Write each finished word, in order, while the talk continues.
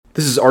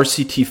This is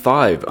RCT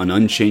 5, An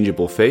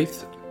Unchangeable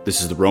Faith.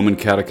 This is the Roman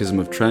Catechism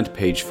of Trent,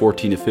 page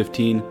 14 to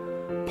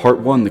 15, Part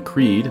 1, the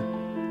Creed,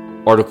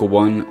 Article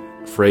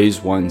 1,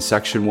 Phrase 1,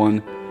 Section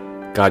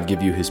 1, God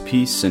give you his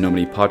peace, in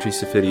nomine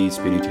Patris et Filii,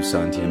 Spiritus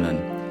Sancti,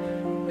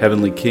 Amen.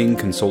 Heavenly King,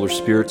 Consoler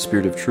Spirit,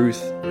 Spirit of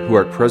Truth, who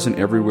art present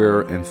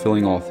everywhere and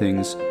filling all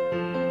things,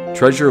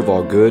 treasure of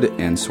all good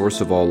and source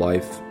of all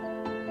life,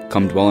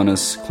 come dwell in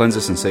us, cleanse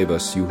us and save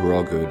us, you who are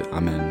all good.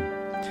 Amen.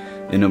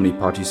 In nomine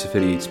Patris et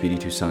Filii,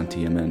 Spiritus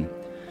Sancti, Amen.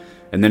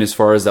 And then as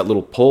far as that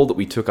little poll that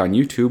we took on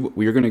YouTube,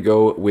 we are going to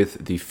go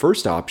with the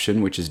first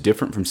option, which is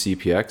different from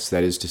CPX.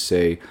 That is to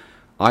say,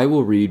 I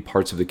will read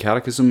parts of the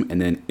catechism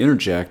and then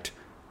interject,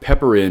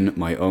 pepper in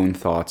my own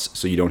thoughts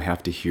so you don't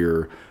have to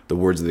hear the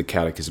words of the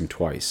catechism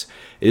twice.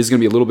 It is going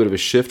to be a little bit of a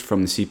shift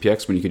from the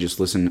CPX when you could just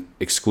listen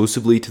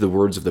exclusively to the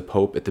words of the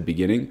Pope at the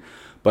beginning.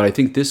 But I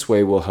think this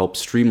way will help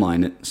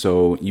streamline it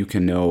so you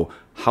can know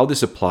how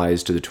this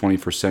applies to the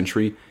 21st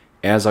century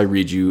as I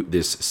read you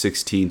this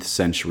 16th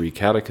century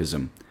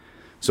catechism.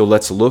 So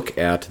let's look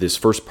at this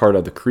first part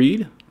of the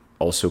Creed,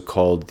 also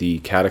called the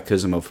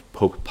Catechism of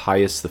Pope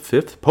Pius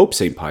V, Pope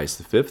St. Pius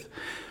V.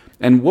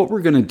 And what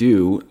we're going to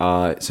do,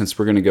 since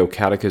we're going to go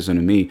catechism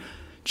to me,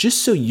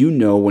 just so you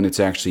know when it's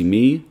actually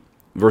me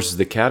versus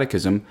the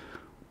catechism,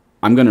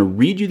 I'm going to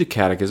read you the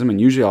catechism, and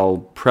usually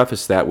I'll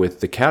preface that with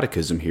the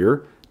catechism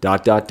here, ...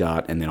 and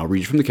then I'll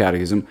read from the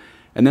catechism,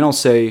 and then I'll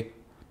say,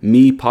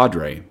 me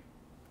padre,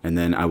 and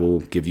then I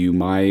will give you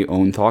my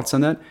own thoughts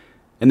on that,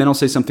 and then I'll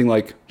say something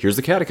like, here's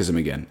the catechism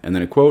again, and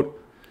then a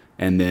quote,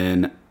 and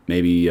then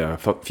maybe a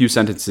few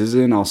sentences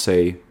in, I'll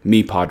say,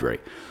 me padre.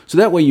 So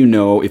that way you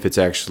know if it's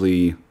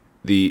actually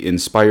the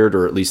inspired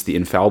or at least the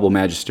infallible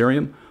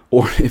magisterium,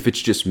 or if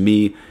it's just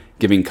me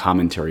giving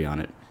commentary on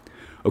it.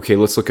 Okay,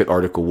 let's look at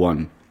Article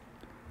 1.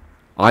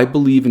 I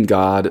believe in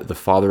God, the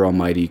Father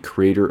Almighty,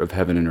 creator of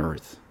heaven and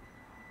earth.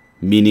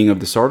 Meaning of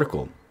this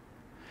article.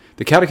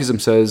 The Catechism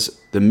says,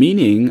 the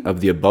meaning of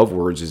the above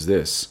words is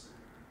this: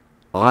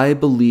 I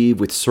believe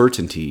with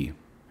certainty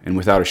and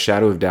without a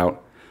shadow of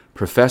doubt,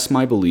 profess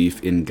my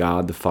belief in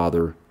God the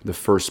Father, the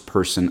first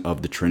person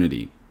of the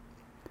Trinity.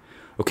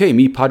 Okay,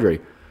 me padre.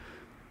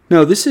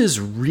 Now, this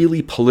is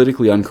really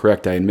politically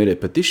incorrect, I admit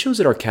it, but this shows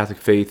that our Catholic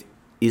faith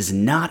is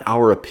not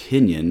our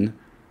opinion,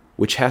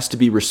 which has to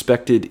be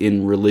respected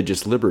in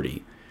religious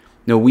liberty.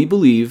 No, we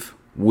believe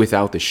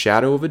without the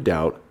shadow of a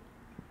doubt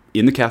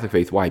in the Catholic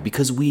faith. Why?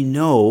 Because we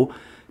know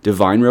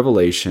divine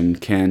revelation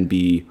can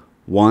be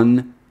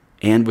one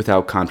and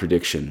without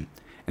contradiction,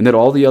 and that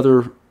all the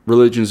other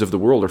religions of the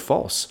world are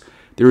false.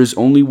 There is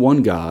only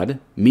one God,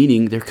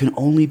 meaning there can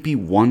only be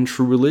one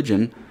true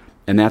religion,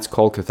 and that's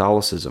called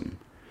Catholicism.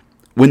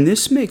 When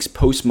this makes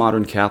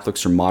postmodern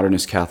Catholics or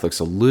modernist Catholics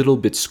a little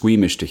bit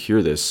squeamish to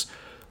hear this,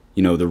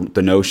 you know,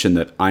 the notion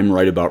that I'm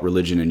right about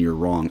religion and you're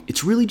wrong,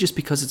 it's really just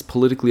because it's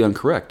politically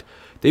incorrect.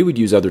 They would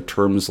use other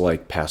terms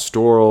like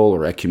pastoral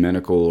or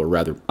ecumenical, or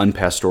rather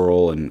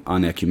unpastoral and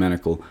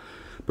unecumenical,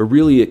 but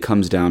really it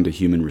comes down to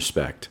human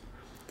respect.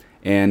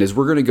 And as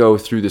we're going to go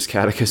through this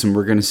catechism,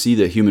 we're going to see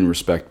that human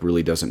respect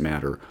really doesn't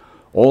matter.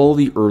 All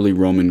the early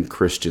Roman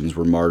Christians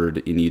were martyred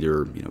in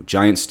either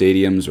giant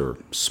stadiums or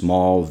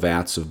small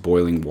vats of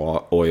boiling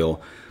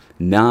oil,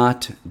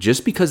 not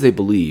just because they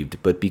believed,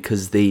 but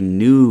because they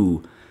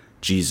knew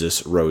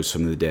Jesus rose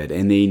from the dead,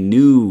 and they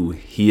knew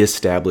he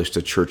established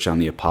a church on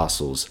the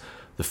apostles,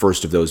 the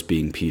first of those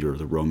being Peter,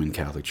 the Roman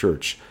Catholic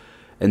Church.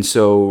 And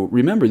so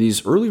remember,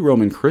 these early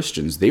Roman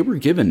Christians, they were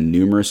given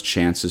numerous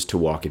chances to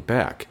walk it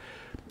back.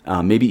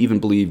 Maybe even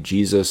believe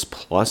Jesus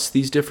plus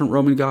these different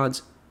Roman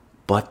gods,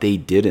 but they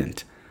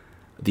didn't.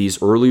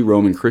 These early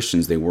Roman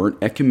Christians, they weren't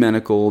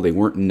ecumenical, they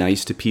weren't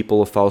nice to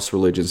people of false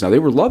religions. Now, they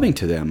were loving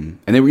to them,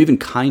 and they were even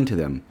kind to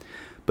them,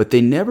 but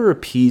they never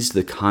appeased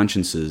the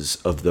consciences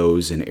of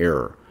those in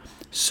error.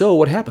 So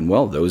what happened?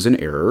 Well, those in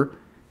error,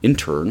 in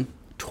turn,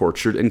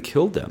 tortured and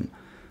killed them.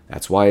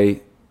 That's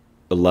why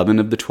 11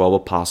 of the 12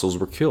 apostles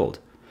were killed.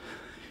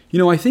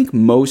 I think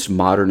most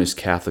modernist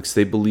Catholics,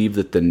 they believe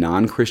that the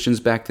non-Christians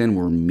back then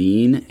were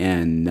mean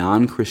and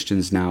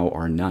non-Christians now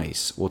are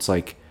nice. Well, it's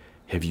like,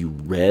 have you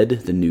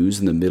read the news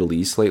in the Middle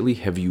East lately?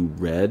 Have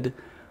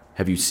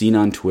you seen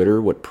on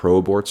Twitter what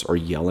pro-aborts are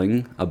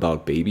yelling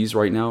about babies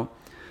right now?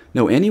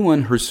 No,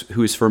 anyone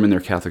who is firm in their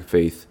Catholic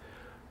faith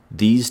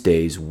these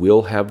days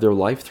will have their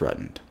life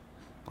threatened.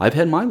 I've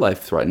had my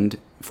life threatened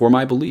for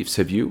my beliefs.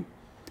 Have you?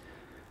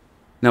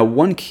 Now,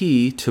 one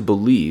key to a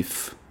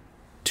belief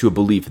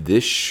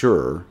this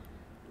sure,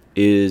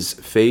 is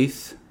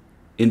faith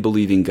in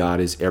believing God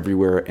is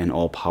everywhere and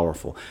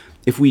all-powerful.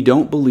 If we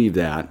don't believe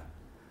that,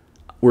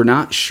 we're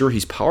not sure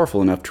he's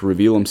powerful enough to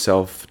reveal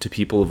himself to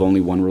people of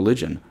only one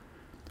religion.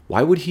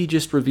 Why would he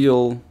just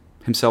reveal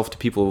himself to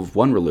people of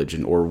one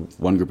religion or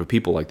one group of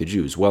people like the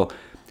Jews? Well,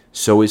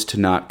 so as to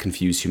not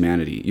confuse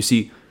humanity. You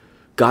see,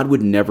 God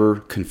would never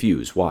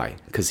confuse. Why?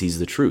 Because he's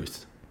the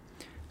truth.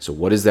 So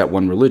what is that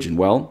one religion?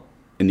 Well,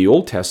 in the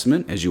Old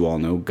Testament, as you all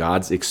know,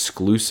 God's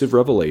exclusive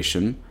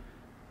revelation,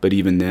 but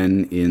even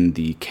then in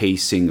the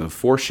casing of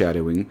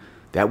foreshadowing,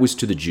 that was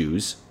to the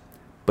Jews.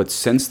 But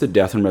since the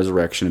death and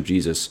resurrection of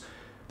Jesus,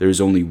 there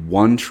is only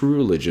one true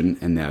religion,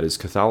 and that is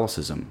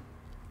Catholicism.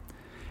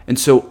 And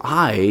so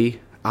I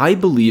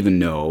believe and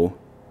know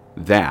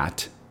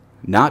that,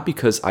 not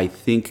because I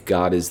think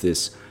God is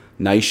this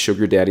nice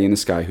sugar daddy in the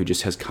sky who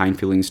just has kind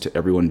feelings to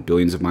everyone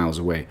billions of miles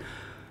away.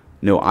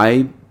 No,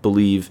 I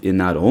believe in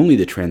not only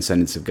the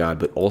transcendence of God,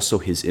 but also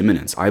his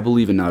immanence. I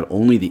believe in not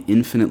only the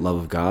infinite love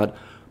of God,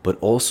 but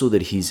also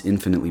that he's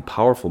infinitely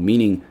powerful,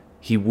 meaning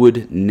he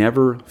would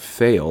never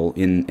fail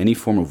in any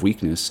form of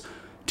weakness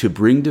to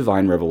bring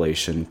divine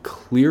revelation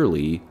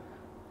clearly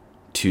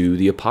to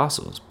the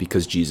apostles,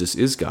 because Jesus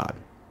is God.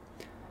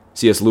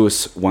 C.S.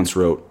 Lewis once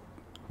wrote,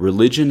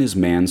 "Religion is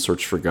man's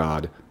search for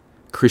God.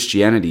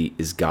 Christianity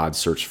is God's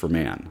search for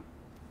man."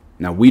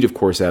 Now, we'd, of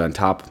course, add on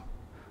top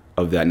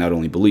of that not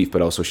only belief,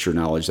 but also sure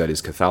knowledge that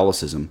is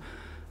Catholicism,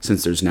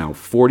 since there's now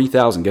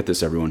 40,000, get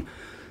this everyone,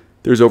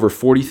 there's over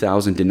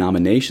 40,000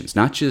 denominations,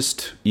 not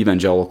just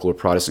evangelical or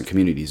Protestant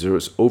communities.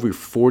 There's over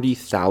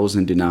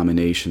 40,000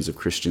 denominations of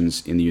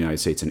Christians in the United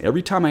States. And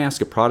every time I ask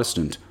a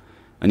Protestant,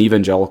 an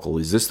evangelical,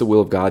 is this the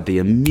will of God? They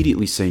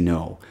immediately say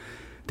no.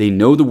 They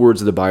know the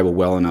words of the Bible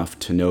well enough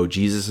to know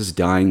Jesus'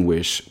 dying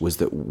wish was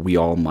that we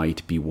all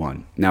might be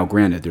one. Now,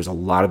 granted, there's a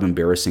lot of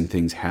embarrassing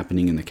things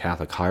happening in the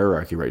Catholic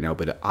hierarchy right now,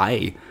 but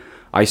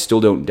I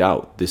still don't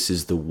doubt this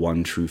is the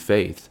one true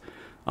faith.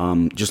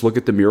 Just look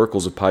at the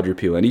miracles of Padre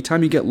Pio.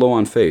 Anytime you get low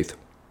on faith,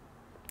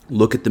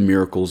 look at the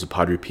miracles of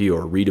Padre Pio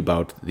or read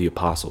about the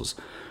apostles.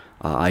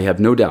 I have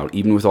no doubt,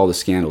 even with all the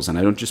scandals, and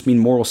I don't just mean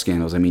moral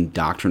scandals, I mean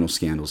doctrinal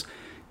scandals,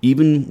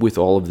 even with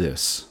all of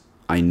this,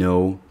 I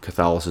know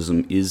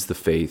Catholicism is the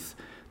faith,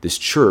 this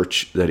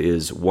church that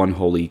is one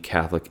holy,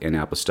 Catholic, and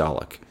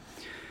apostolic.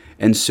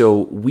 And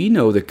so we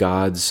know that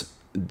God's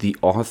the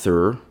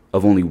author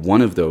of only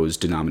one of those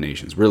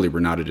denominations. Really, we're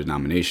not a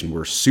denomination,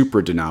 we're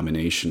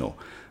super-denominational.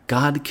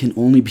 God can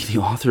only be the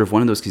author of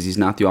one of those because he's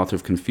not the author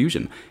of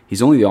confusion.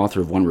 He's only the author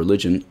of one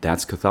religion,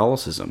 that's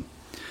Catholicism.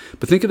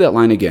 But think of that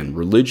line again.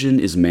 Religion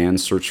is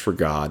man's search for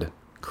God.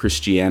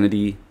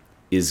 Christianity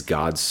is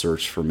God's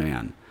search for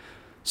man.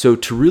 So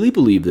to really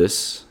believe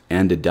this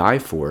and to die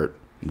for it,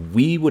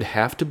 we would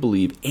have to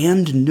believe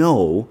and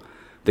know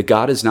that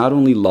God is not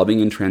only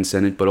loving and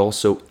transcendent, but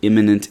also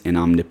immanent and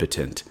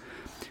omnipotent.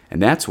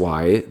 And that's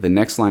why the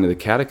next line of the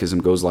Catechism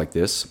goes like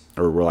this,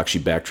 or we'll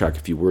actually backtrack a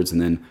few words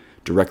and then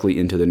directly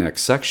into the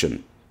next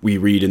section. We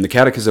read in the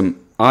Catechism,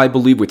 "I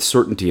believe with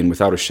certainty and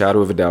without a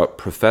shadow of a doubt,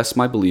 profess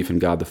my belief in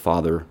God the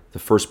Father, the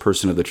first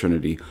person of the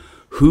Trinity,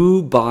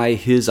 who by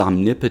his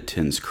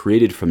omnipotence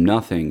created from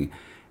nothing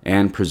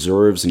and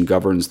preserves and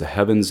governs the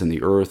heavens and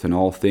the earth and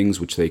all things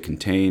which they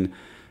contain.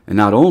 And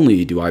not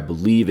only do I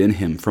believe in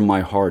him from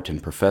my heart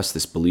and profess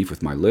this belief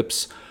with my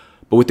lips,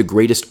 but with the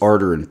greatest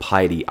ardor and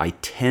piety I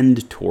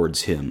tend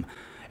towards him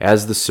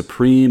as the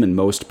supreme and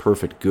most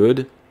perfect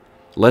good.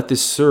 Let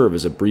this serve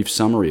as a brief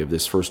summary of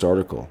this first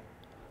article.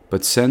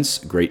 But since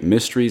great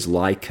mysteries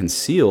lie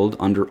concealed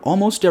under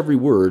almost every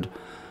word,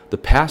 the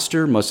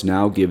pastor must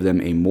now give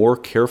them a more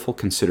careful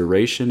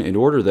consideration in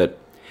order that,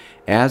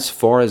 as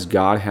far as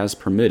God has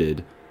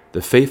permitted,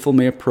 the faithful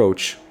may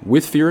approach,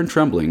 with fear and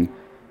trembling,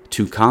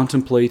 to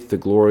contemplate the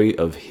glory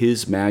of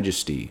his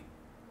majesty.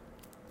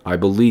 I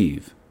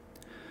believe."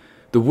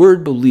 The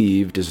word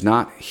believe does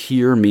not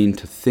here mean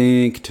to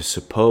think, to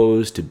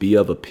suppose, to be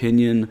of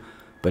opinion,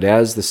 but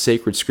as the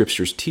sacred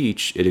scriptures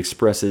teach, it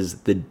expresses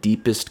the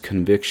deepest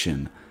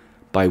conviction,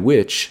 by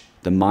which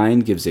the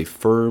mind gives a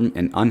firm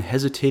and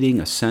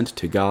unhesitating assent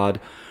to God,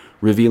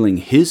 revealing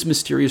his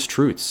mysterious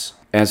truths.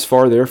 As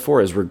far,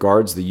 therefore, as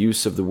regards the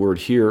use of the word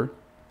here,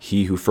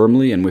 he who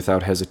firmly and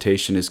without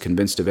hesitation is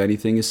convinced of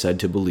anything is said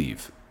to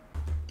believe.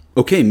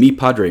 Okay, mi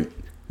padre.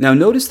 Now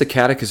notice the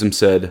Catechism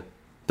said,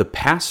 the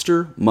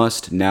pastor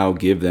must now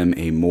give them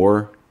a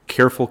more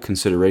careful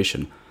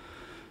consideration.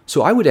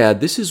 So I would add,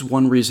 this is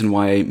one reason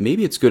why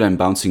maybe it's good I'm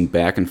bouncing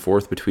back and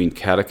forth between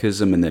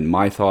Catechism and then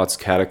my thoughts,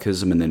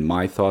 Catechism and then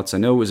my thoughts. I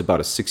know it was about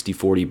a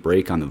 60-40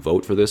 break on the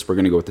vote for this. We're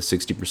going to go with the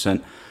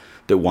 60%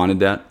 that wanted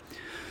that.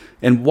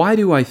 And why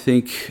do I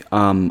think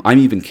I'm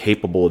even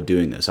capable of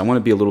doing this? I want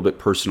to be a little bit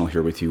personal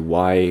here with you,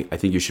 why I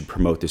think you should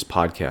promote this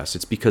podcast.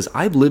 It's because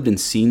I've lived and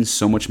seen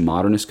so much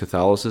modernist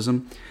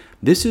Catholicism.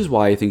 This is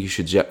why I think you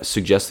should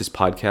suggest this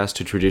podcast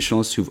to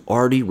traditionalists who've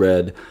already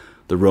read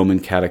the Roman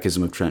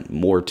Catechism of Trent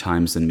more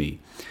times than me.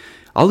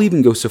 I'll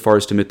even go so far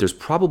as to admit there's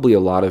probably a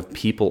lot of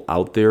people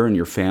out there in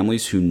your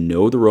families who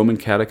know the Roman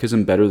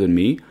Catechism better than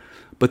me,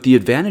 but the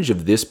advantage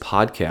of this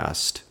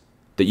podcast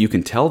that you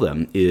can tell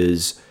them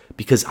is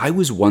because I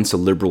was once a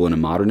liberal and a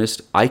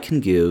modernist, I can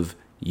give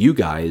you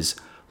guys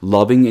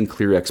loving and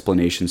clear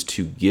explanations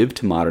to give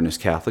to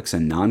modernist Catholics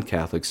and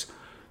non-Catholics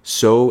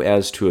so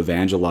as to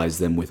evangelize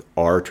them with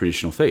our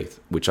traditional faith,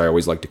 which I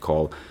always like to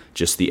call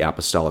just the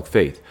apostolic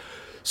faith.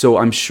 So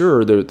I'm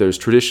sure there's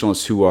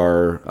traditionalists who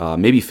are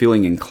maybe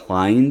feeling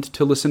inclined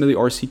to listen to the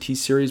RCT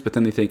series, but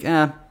then they think,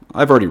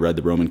 I've already read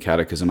the Roman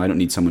Catechism. I don't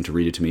need someone to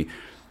read it to me.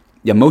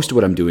 Yeah, most of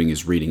what I'm doing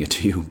is reading it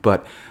to you,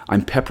 but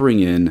I'm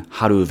peppering in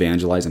how to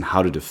evangelize and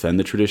how to defend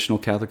the traditional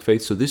Catholic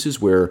faith. So this is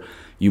where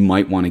you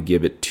might want to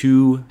give it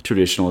to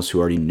traditionalists who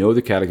already know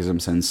the catechism,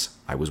 since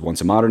I was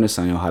once a modernist,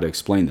 I know how to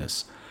explain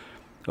this.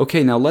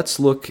 Okay, now let's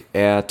look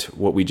at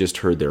what we just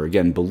heard there.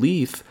 Again,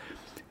 belief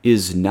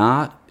is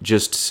not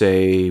just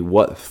say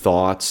what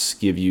thoughts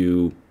give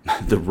you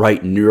the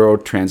right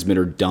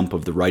neurotransmitter dump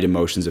of the right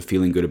emotions of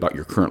feeling good about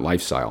your current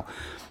lifestyle.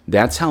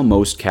 That's how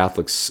most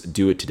Catholics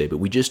do it today. But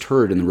we just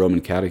heard in the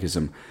Roman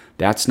Catechism,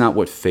 that's not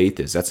what faith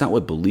is. That's not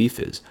what belief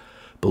is.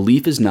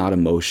 Belief is not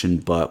emotion,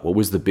 but what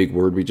was the big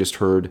word we just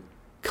heard?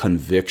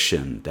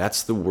 Conviction.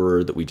 That's the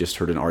word that we just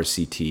heard in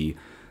RCT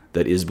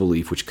that is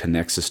belief, which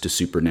connects us to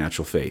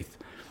supernatural faith.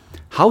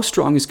 How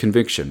strong is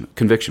conviction?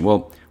 Conviction.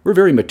 Well, we're a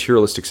very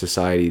materialistic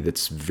society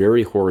that's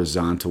very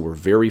horizontal. We're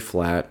very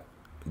flat.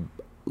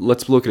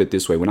 Let's look at it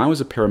this way. When I was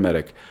a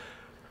paramedic,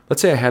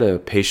 let's say I had a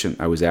patient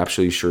I was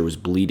absolutely sure was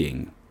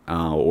bleeding,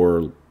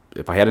 or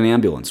if I had an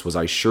ambulance, was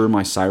I sure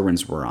my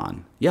sirens were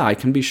on? Yeah, I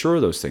can be sure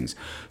of those things.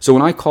 So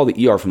when I call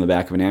the ER from the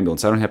back of an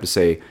ambulance, I don't have to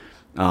say,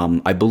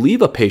 I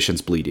believe a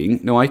patient's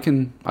bleeding. No, I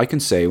can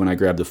say when I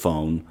grab the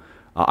phone,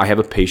 I have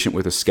a patient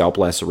with a scalp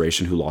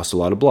laceration who lost a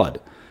lot of blood.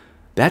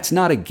 That's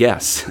not a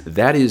guess.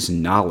 That is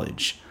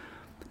knowledge.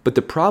 But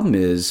the problem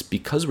is,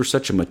 because we're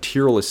such a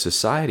materialist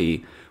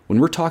society, when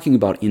we're talking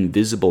about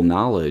invisible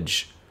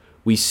knowledge,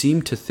 we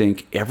seem to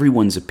think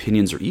everyone's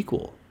opinions are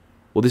equal.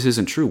 Well, this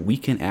isn't true. We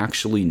can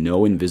actually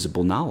know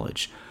invisible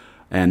knowledge.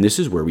 And this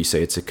is where we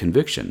say it's a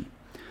conviction.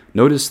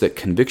 Notice that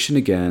conviction,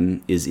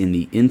 again, is in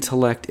the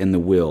intellect and the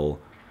will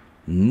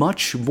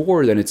much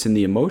more than it's in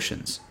the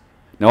emotions.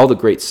 Now, all the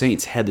great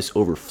saints had this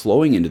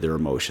overflowing into their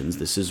emotions.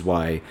 This is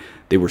why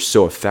they were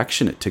so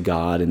affectionate to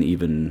God and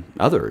even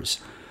others.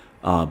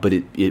 But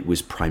it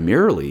was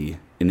primarily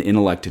in the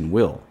intellect and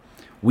will.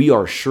 We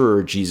are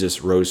sure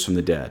Jesus rose from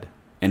the dead.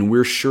 And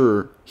we're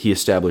sure he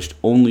established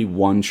only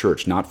one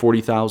church, not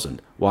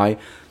 40,000. Why?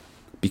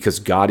 Because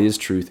God is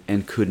truth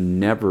and could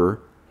never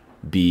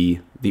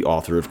be the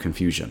author of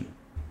confusion.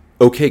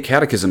 Okay,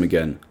 catechism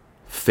again.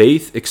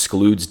 Faith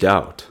excludes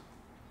doubt.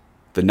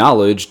 The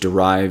knowledge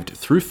derived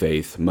through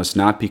faith must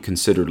not be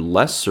considered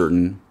less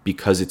certain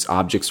because its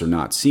objects are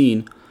not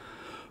seen,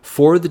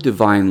 for the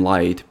divine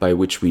light by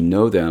which we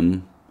know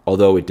them,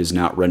 although it does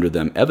not render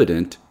them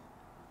evident,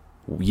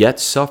 yet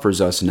suffers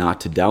us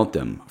not to doubt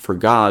them. For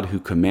God, who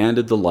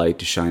commanded the light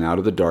to shine out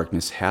of the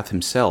darkness, hath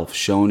himself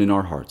shown in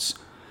our hearts,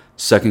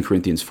 2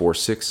 Corinthians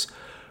 4:6,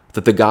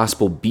 that the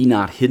gospel be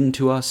not hidden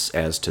to us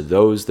as to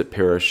those that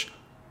perish,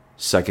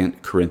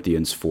 2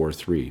 Corinthians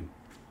 4:3.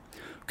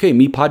 Okay,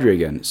 me padre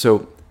again.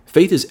 So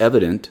faith is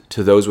evident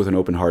to those with an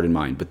open heart and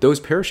mind, but those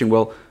perishing,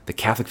 well, the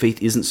Catholic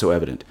faith isn't so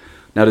evident.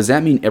 Now, does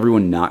that mean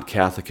everyone not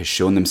Catholic has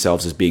shown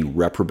themselves as being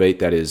reprobate,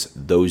 that is,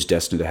 those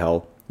destined to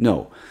hell?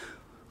 No.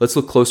 Let's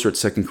look closer at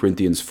 2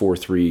 Corinthians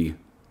 4:3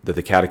 that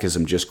the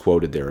Catechism just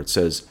quoted there. It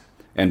says,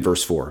 and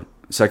verse 4,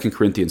 2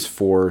 Corinthians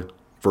 4,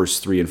 verse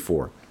 3 and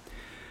 4.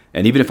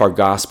 And even if our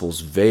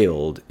gospel's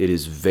veiled, it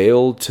is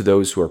veiled to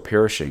those who are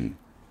perishing.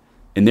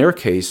 In their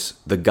case,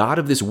 the God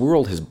of this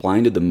world has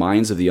blinded the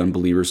minds of the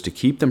unbelievers to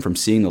keep them from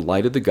seeing the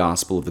light of the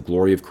gospel of the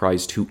glory of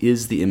Christ, who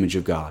is the image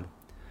of God.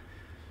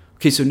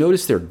 Okay, so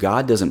notice there,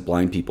 God doesn't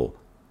blind people.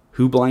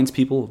 Who blinds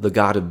people? The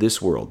God of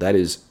this world. That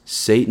is,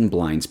 Satan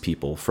blinds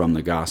people from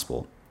the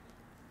gospel.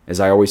 As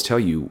I always tell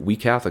you, we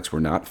Catholics, we're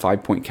not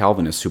 5-point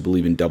Calvinists who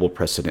believe in double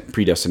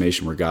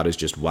predestination, where God has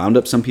just wound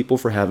up some people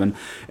for heaven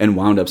and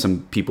wound up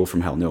some people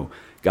from hell. No,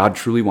 God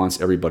truly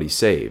wants everybody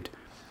saved.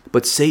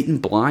 But Satan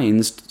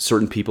blinds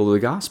certain people to the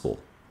gospel.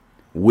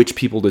 Which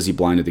people does he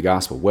blind to the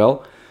gospel?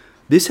 Well,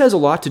 this has a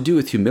lot to do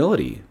with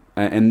humility.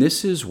 And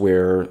this is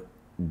where,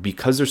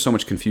 because there's so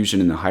much confusion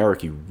in the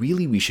hierarchy,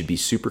 really we should be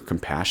super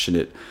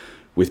compassionate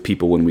with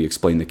people when we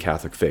explain the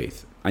Catholic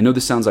faith. I know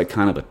this sounds like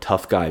kind of a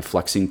tough guy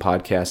flexing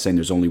podcast saying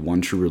there's only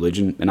one true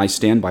religion, and I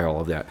stand by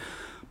all of that.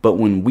 But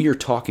when we are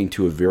talking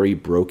to a very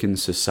broken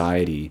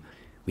society,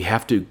 we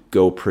have to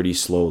go pretty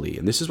slowly.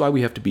 And this is why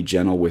we have to be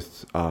gentle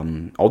with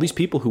all these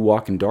people who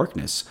walk in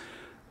darkness,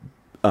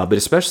 but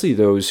especially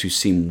those who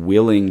seem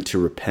willing to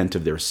repent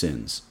of their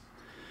sins.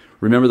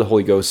 Remember, the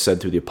Holy Ghost said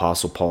through the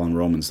Apostle Paul in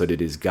Romans that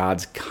it is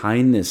God's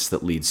kindness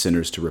that leads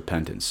sinners to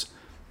repentance.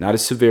 Not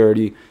his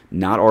severity,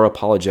 not our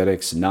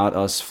apologetics, not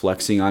us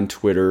flexing on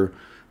Twitter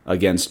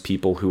against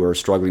people who are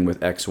struggling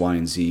with X, Y,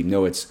 and Z.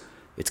 No, it's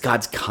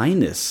God's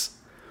kindness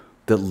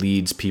that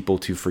leads people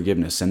to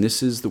forgiveness. And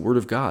this is the Word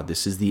of God.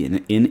 This is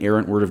the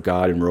inerrant Word of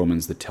God in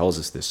Romans that tells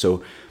us this.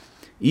 So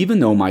even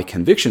though my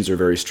convictions are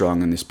very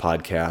strong in this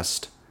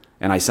podcast,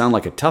 and I sound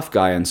like a tough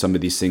guy on some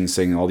of these things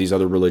saying all these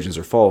other religions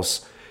are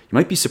false, you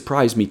might be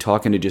surprised me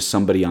talking to just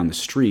somebody on the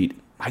street.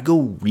 I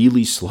go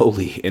really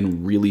slowly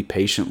and really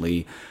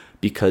patiently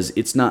because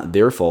it's not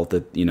their fault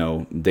that,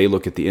 they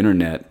look at the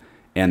internet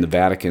and the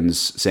Vatican's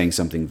saying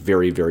something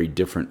very, very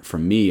different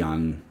from me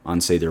on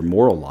say, their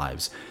moral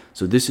lives.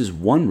 So this is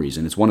one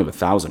reason, it's one of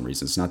 1,000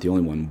 reasons, it's not the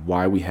only one,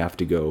 why we have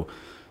to go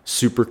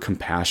super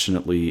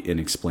compassionately in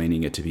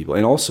explaining it to people.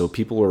 And also,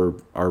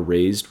 people are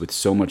raised with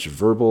so much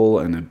verbal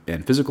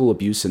and physical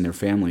abuse in their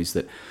families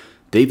that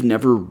they've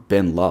never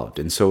been loved.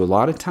 And so a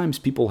lot of times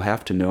people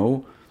have to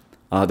know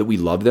that we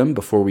love them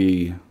before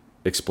we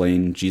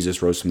explain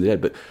Jesus rose from the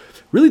dead. But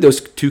really,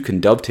 those two can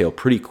dovetail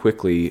pretty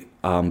quickly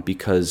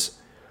because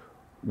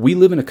we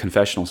live in a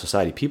confessional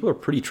society. People are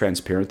pretty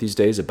transparent these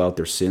days about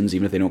their sins,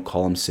 even if they don't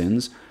call them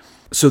sins.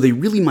 So they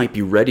really might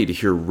be ready to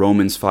hear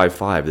Romans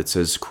 5:5 that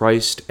says,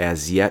 Christ,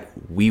 as yet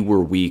we were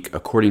weak,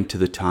 according to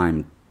the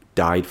time,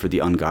 died for the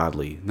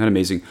ungodly. Isn't that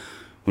amazing?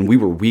 When we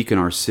were weak in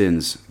our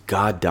sins,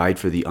 God died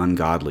for the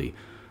ungodly.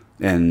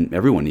 And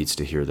everyone needs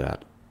to hear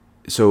that.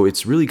 So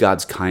it's really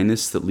God's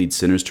kindness that leads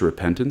sinners to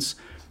repentance.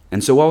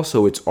 And so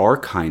also it's our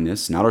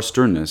kindness, not our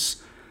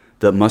sternness,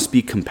 that must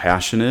be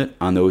compassionate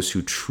on those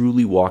who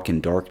truly walk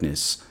in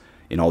darkness,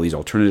 in all these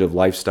alternative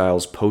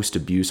lifestyles,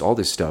 post-abuse, all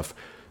this stuff,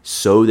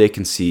 so they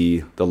can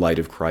see the light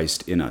of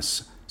Christ in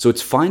us. So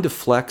it's fine to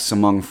flex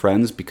among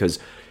friends because,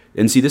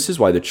 and see, this is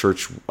why the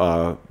church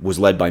was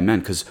led by men,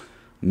 because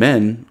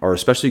men are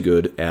especially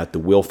good at the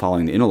will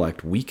following the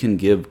intellect. We can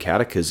give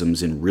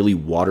catechisms in really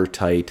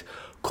watertight,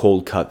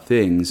 cold-cut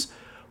things,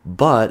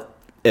 but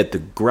at the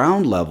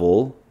ground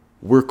level,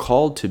 we're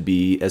called to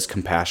be as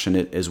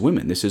compassionate as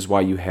women. This is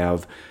why you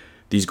have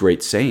these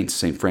great saints,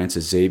 St.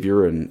 Francis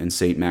Xavier and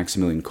St.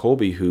 Maximilian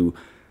Kolbe, who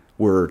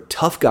were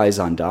tough guys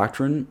on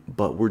doctrine,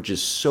 but were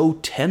just so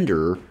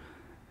tender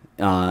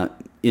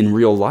in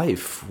real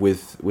life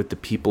with the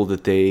people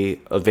that they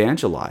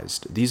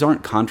evangelized. These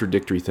aren't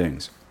contradictory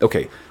things.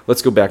 Okay,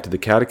 let's go back to the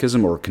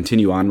catechism, or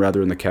continue on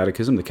rather in the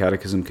catechism. The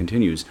catechism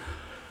continues.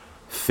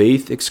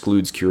 Faith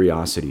excludes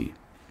curiosity.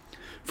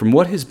 From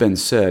what has been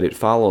said, it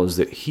follows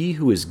that he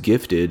who is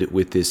gifted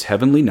with this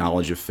heavenly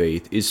knowledge of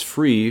faith is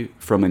free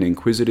from an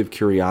inquisitive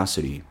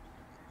curiosity.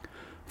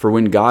 For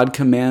when God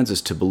commands us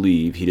to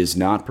believe, he does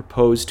not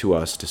propose to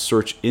us to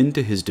search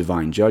into his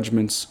divine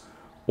judgments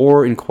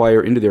or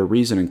inquire into their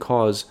reason and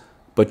cause,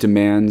 but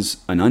demands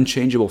an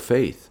unchangeable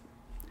faith,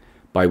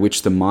 by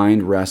which the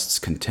mind rests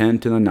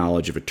content in the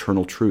knowledge of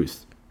eternal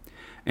truth.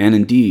 And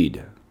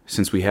indeed,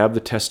 since we have the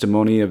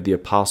testimony of the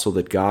apostle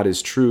that God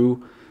is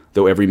true,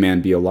 though every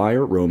man be a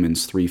liar,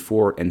 Romans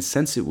 3:4, and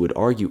since it would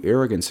argue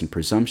arrogance and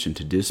presumption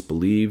to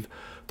disbelieve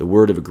the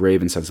word of a grave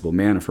and sensible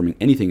man affirming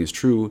anything is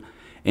true,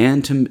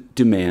 and to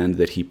demand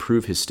that he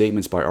prove his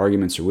statements by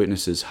arguments or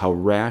witnesses, how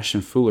rash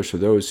and foolish are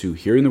those who,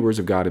 hearing the words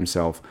of God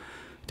himself,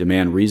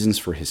 demand reasons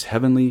for his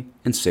heavenly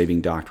and saving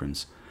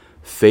doctrines.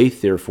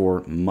 Faith,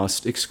 therefore,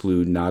 must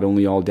exclude not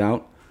only all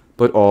doubt,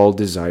 but all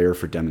desire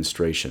for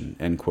demonstration.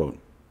 End quote.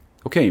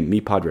 Okay, mi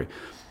padre.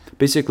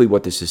 Basically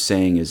what this is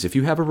saying is if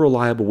you have a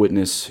reliable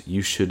witness,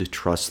 you should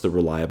trust the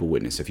reliable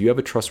witness. If you have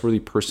a trustworthy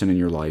person in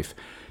your life,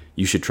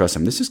 you should trust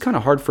them. This is kind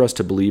of hard for us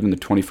to believe in the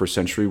 21st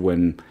century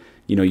when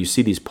you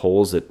see these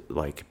polls that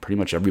like pretty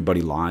much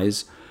everybody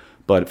lies.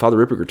 But Father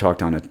Ripperger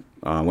talked on it,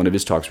 one of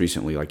his talks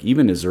recently, like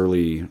even as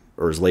early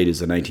or as late as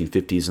the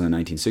 1950s and the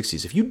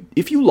 1960s.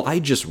 If you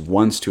lied just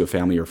once to a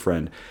family or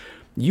friend,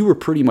 you were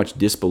pretty much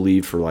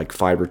disbelieved for like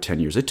 5 or 10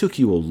 years. It took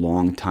you a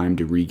long time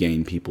to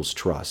regain people's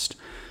trust.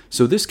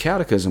 So this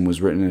catechism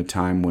was written at a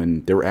time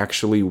when there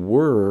actually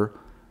were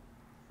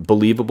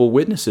believable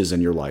witnesses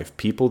in your life,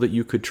 people that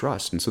you could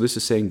trust. And so this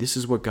is saying this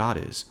is what God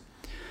is.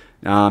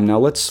 Now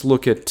let's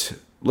look a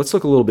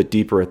little bit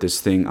deeper at this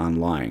thing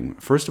on lying.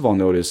 First of all,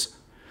 notice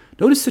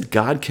that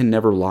God can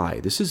never lie.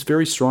 This is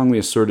very strongly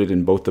asserted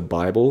in both the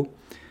Bible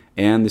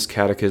and this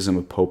catechism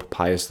of Pope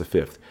Pius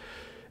V.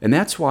 And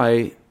that's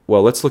why,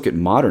 well, let's look at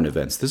modern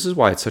events. This is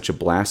why it's such a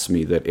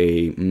blasphemy that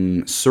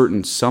a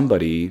certain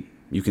somebody,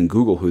 you can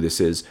Google who this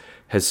is,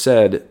 has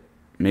said,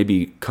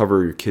 maybe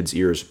cover your kids'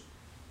 ears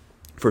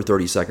for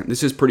 30 seconds.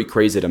 This is pretty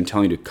crazy that I'm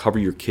telling you to cover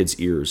your kids'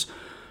 ears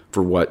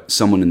for what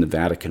someone in the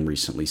Vatican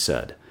recently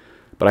said.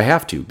 But I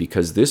have to,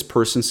 because this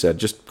person said,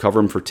 just cover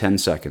them for 10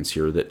 seconds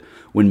here, that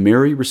when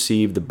Mary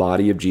received the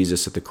body of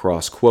Jesus at the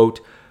cross, quote,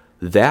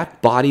 that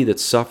body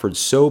that suffered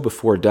so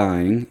before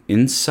dying,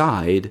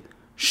 inside,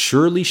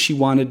 surely she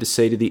wanted to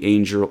say to the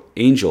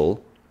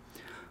angel,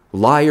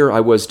 liar,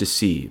 I was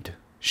deceived.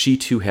 She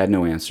too had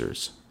no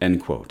answers,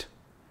 end quote.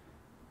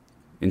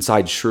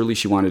 Inside, surely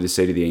she wanted to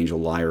say to the angel,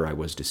 liar, I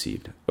was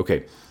deceived.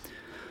 Okay.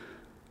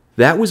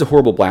 That was a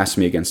horrible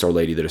blasphemy against Our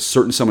Lady that a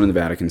certain someone in the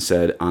Vatican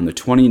said on the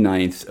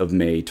 29th of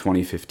May,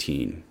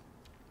 2015.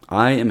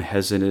 I am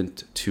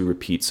hesitant to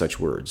repeat such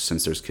words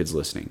since there's kids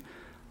listening.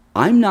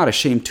 I'm not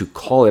ashamed to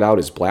call it out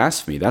as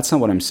blasphemy. That's not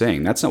what I'm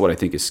saying. That's not what I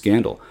think is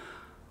scandal.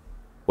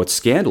 What's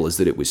scandal is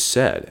that it was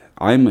said.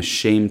 I'm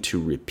ashamed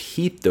to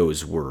repeat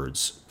those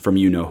words from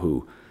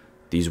you-know-who.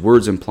 These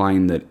words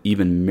implying that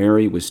even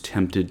Mary was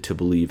tempted to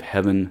believe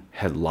heaven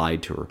had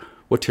lied to her.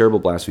 What terrible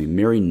blasphemy.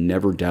 Mary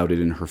never doubted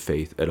in her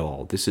faith at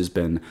all. This has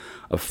been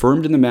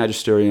affirmed in the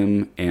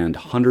magisterium and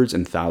hundreds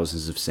and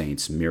thousands of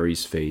saints.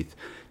 Mary's faith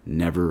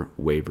never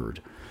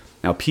wavered.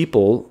 Now,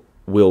 people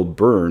will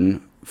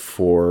burn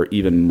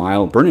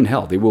in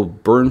hell. They will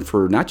burn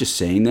for not just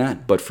saying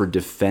that, but for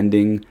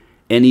defending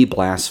any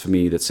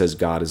blasphemy that says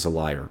God is a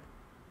liar.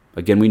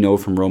 Again, we know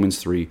from Romans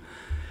 3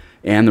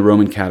 and the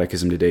Roman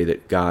Catechism today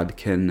that God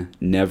can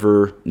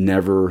never,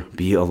 never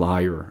be a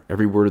liar.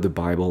 Every word of the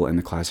Bible and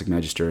the classic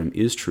magisterium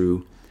is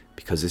true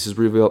because this is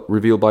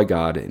revealed by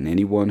God, and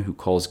anyone who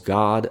calls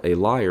God a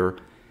liar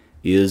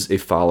is a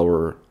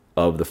follower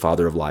of the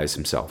father of lies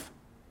himself.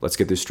 Let's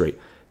get this straight.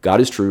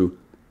 God is true.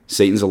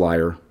 Satan's a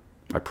liar.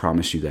 I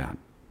promise you that.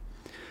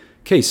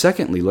 Okay,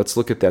 secondly, let's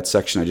look at that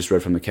section I just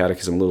read from the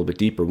Catechism a little bit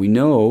deeper. We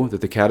know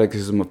that the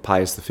Catechism of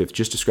Pius V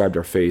just described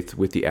our faith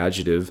with the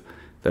adjective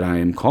that I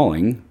am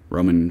calling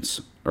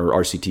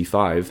RCT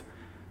 5,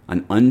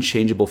 an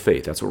unchangeable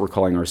faith. That's what we're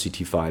calling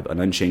RCT 5, an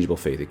unchangeable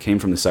faith. It came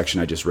from the section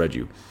I just read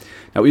you.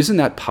 Now, isn't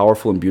that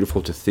powerful and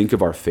beautiful to think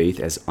of our faith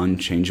as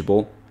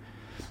unchangeable?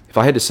 If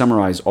I had to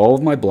summarize all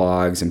of my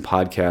blogs and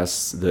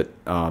podcasts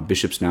that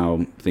bishops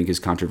now think is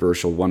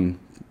controversial, one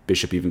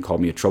bishop even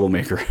called me a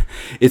troublemaker,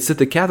 it's that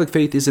the Catholic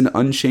faith is an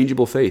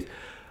unchangeable faith.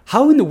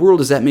 How in the world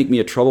does that make me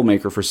a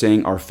troublemaker for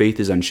saying our faith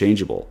is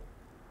unchangeable?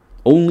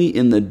 Only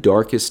in the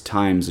darkest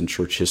times in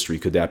church history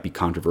could that be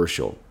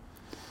controversial.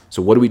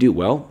 So what do?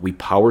 Well, we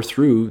power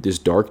through these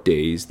dark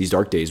days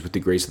with the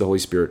grace of the Holy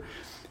Spirit,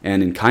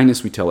 and in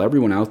kindness we tell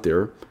everyone out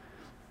there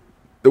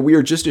that we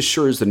are just as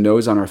sure as the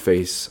nose on our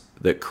face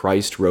that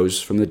Christ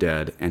rose from the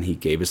dead and he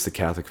gave us the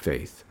Catholic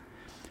faith.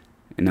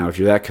 And now if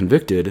you're that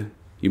convicted,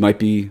 you might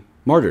be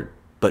martyred,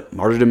 but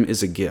martyrdom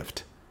is a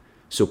gift.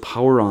 So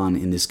power on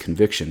in this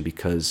conviction,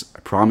 because I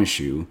promise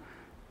you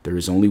there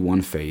is only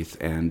one faith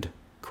and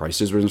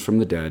Christ is risen from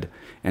the dead,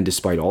 and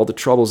despite all the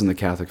troubles in the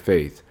Catholic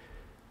faith,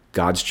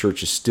 God's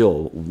church is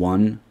still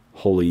one,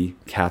 holy,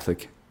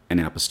 Catholic, and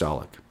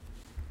apostolic.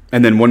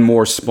 And then one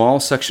more small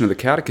section of the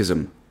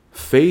Catechism.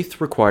 Faith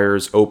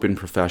requires open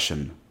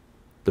profession.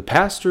 The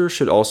pastor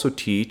should also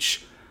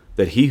teach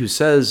that he who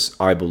says,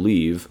 I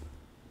believe,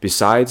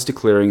 besides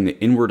declaring the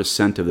inward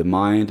assent of the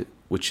mind,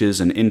 which is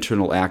an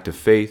internal act of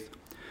faith,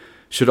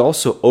 should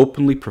also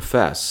openly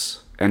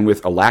profess and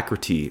with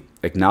alacrity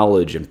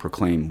acknowledge and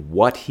proclaim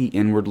what he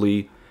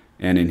inwardly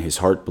and in his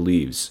heart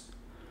believes.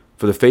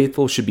 For the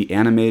faithful should be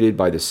animated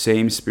by the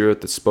same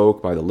Spirit that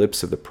spoke by the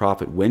lips of the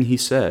prophet when he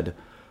said,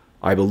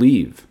 I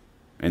believe,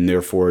 and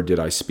therefore did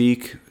I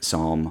speak,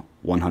 Psalm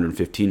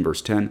 115,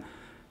 verse 10,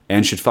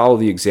 and should follow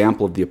the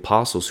example of the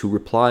apostles who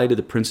replied to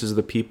the princes of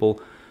the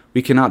people,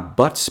 we cannot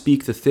but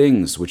speak the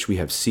things which we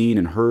have seen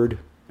and heard,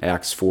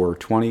 Acts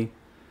 4:20.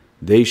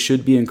 They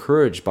should be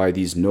encouraged by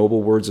these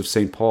noble words of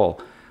St. Paul,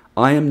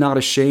 I am not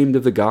ashamed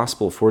of the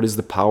gospel, for it is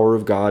the power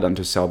of God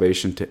unto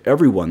salvation to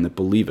everyone that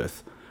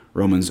believeth,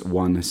 Romans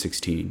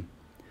 1:16.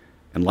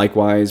 And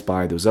likewise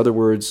by those other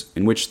words,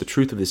 in which the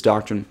truth of this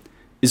doctrine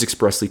is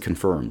expressly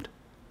confirmed.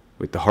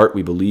 With the heart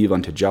we believe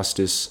unto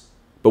justice,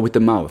 but with the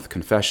mouth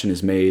confession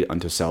is made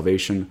unto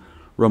salvation,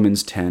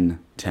 Romans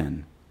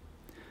 10:10.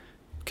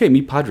 Okay,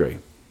 mi padre.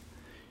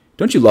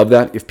 Don't you love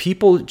that? If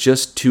people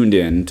just tuned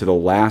in to the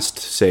last,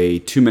 say,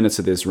 2 minutes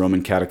of this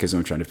Roman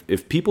Catechism Trent,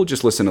 if people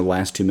just listen to the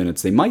last 2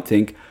 minutes, they might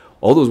think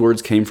all those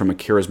words came from a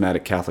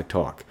charismatic Catholic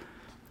talk.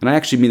 And I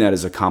actually mean that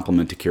as a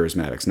compliment to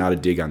charismatics, not a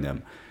dig on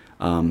them.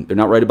 They're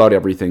not right about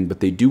everything,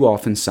 but they do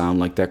often sound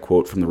like that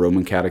quote from the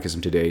Roman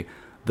Catechism today,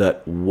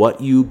 that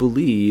what you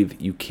believe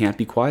you can't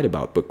be quiet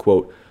about, but,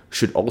 quote,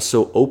 should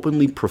also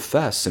openly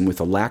profess and with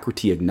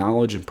alacrity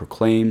acknowledge and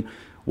proclaim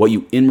what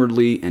you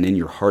inwardly and in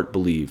your heart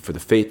believe. For the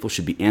faithful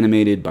should be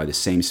animated by the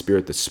same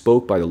Spirit that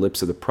spoke by the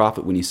lips of the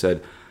prophet when he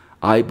said,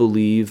 I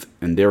believe,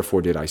 and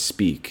therefore did I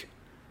speak.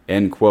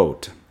 End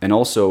quote. And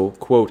also,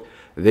 quote,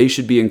 they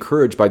should be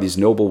encouraged by these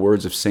noble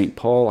words of St.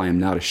 Paul, I am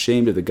not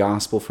ashamed of the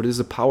gospel, for it is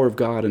the power of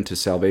God unto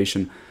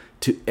salvation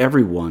to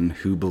everyone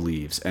who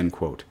believes. End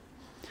quote.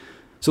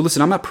 So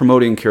listen, I'm not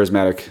promoting the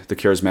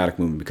charismatic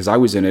movement, because I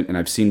was in it and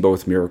I've seen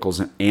both miracles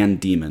and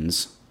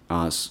demons.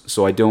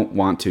 So I don't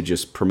want to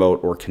just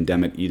promote or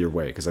condemn it either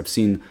way, because I've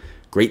seen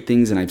great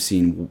things and I've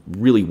seen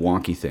really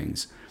wonky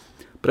things.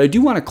 But I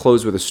do want to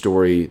close with a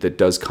story that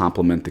does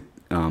complement the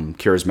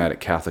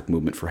charismatic Catholic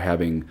movement for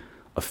having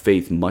a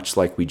faith much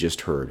like we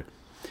just heard.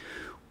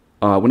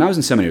 When I was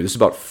in seminary, this is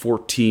about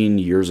 14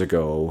 years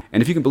ago,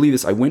 and if you can believe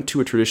this, I went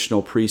to a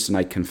traditional priest and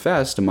I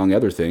confessed, among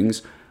other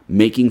things,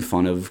 making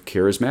fun of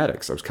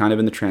charismatics. I was kind of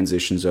in the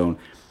transition zone.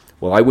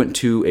 Well, I went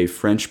to a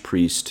French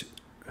priest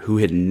who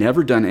had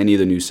never done any of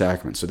the new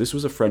sacraments. So this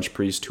was a French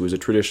priest who was a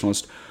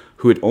traditionalist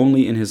who had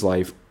in his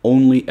life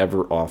only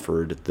ever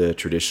offered the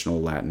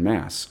traditional Latin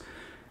Mass.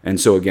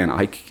 And so again,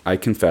 I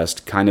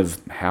confessed kind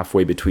of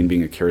halfway between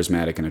being a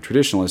charismatic and a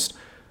traditionalist,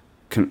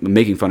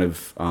 making fun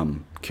of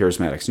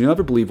charismatics. And you'll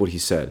never believe what he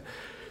said.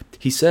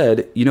 He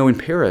said, in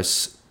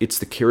Paris, it's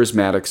the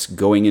charismatics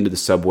going into the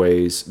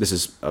subways. This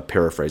is a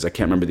paraphrase. I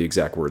can't remember the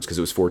exact words because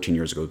it was 14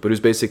 years ago, but it was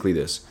basically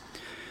this.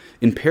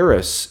 In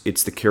Paris,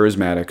 it's the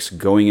charismatics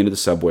going into the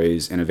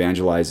subways and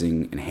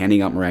evangelizing and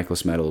handing out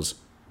miraculous medals.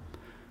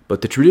 But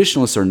the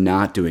traditionalists are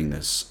not doing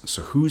this.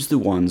 So who's the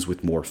ones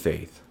with more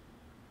faith?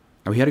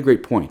 Now, he had a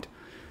great point.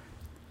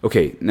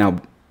 Okay,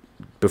 now,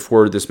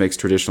 before this makes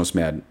traditionalists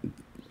mad,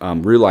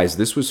 realize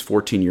this was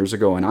 14 years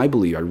ago, and I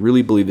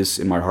really believe this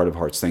in my heart of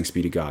hearts, thanks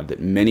be to God, that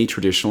many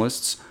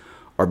traditionalists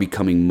are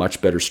becoming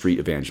much better street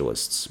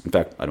evangelists. In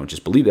fact, I don't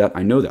just believe that,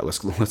 I know that.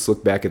 Let's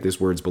look back at this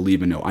words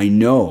believe and know. I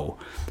know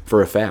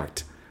for a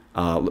fact.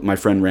 My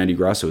friend Randy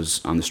Grasso is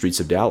on the streets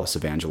of Dallas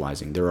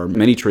evangelizing. There are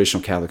many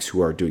traditional Catholics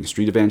who are doing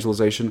street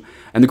evangelization.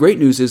 And the great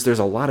news is there's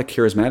a lot of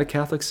charismatic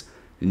Catholics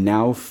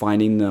now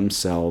finding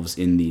themselves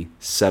in the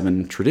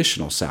 7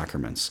 traditional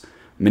sacraments.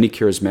 Many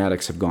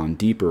charismatics have gone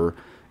deeper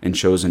and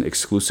chosen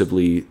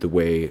exclusively the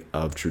way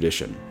of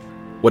tradition.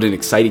 What an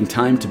exciting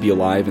time to be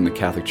alive in the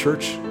Catholic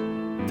Church.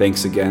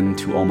 Thanks again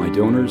to all my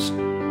donors.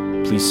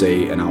 Please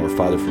say an Our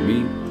Father for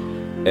me.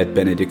 Et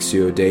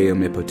benedictio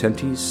Deum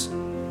Impotentis,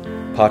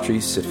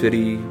 Patris et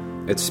Filii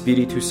et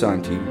Spiritus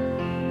Sancti,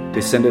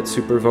 descendet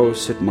super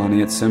vos et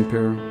maneat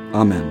semper.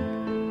 Amen.